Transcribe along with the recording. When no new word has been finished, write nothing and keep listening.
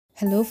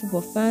Hello football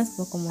fans,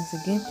 welcome once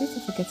again. Please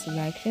don't forget to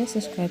like, share and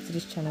subscribe to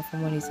this channel for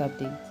more news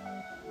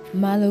updates.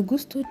 Malo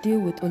Gusto deal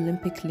with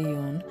Olympic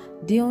Lyon.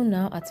 Deal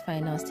now at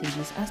final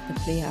stages as the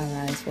player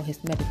arrives for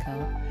his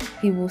medical.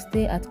 He will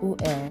stay at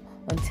OL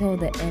until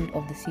the end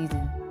of the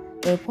season.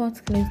 The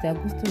report claims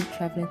that Gusto is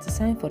travelling to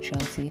sign for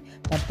Chelsea,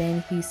 but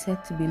then he is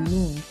said to be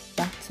loaned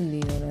back to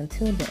Lyon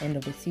until the end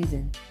of the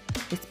season.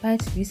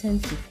 Despite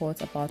recent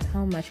reports about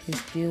how much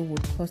his deal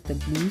would cost the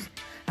Blues,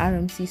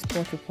 RMC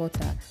Sport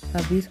reporter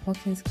Fabrice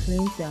Hawkins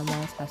claims the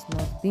amount has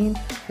not been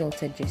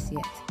filtered just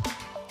yet.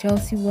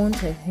 Chelsea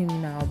wanted him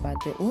now, but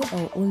the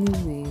OL only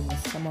way was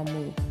summer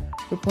move.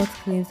 Report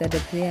claims that the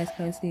player is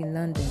currently in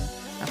London.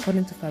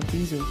 According to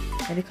Fabrizio,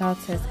 medical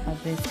tests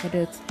have been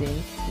scheduled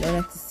today in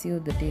order to seal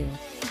the deal.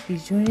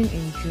 He's joining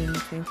in June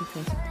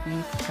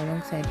 2023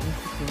 alongside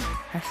Nkunku,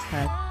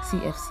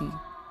 #CFC.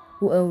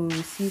 OL will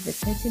receive a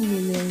 30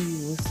 million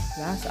euros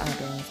plus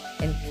add-ons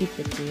and keep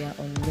the player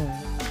on loan.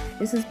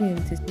 This has been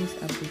this news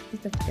update.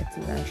 Please don't forget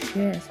to like,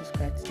 share and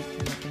subscribe to this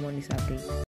channel for more news updates.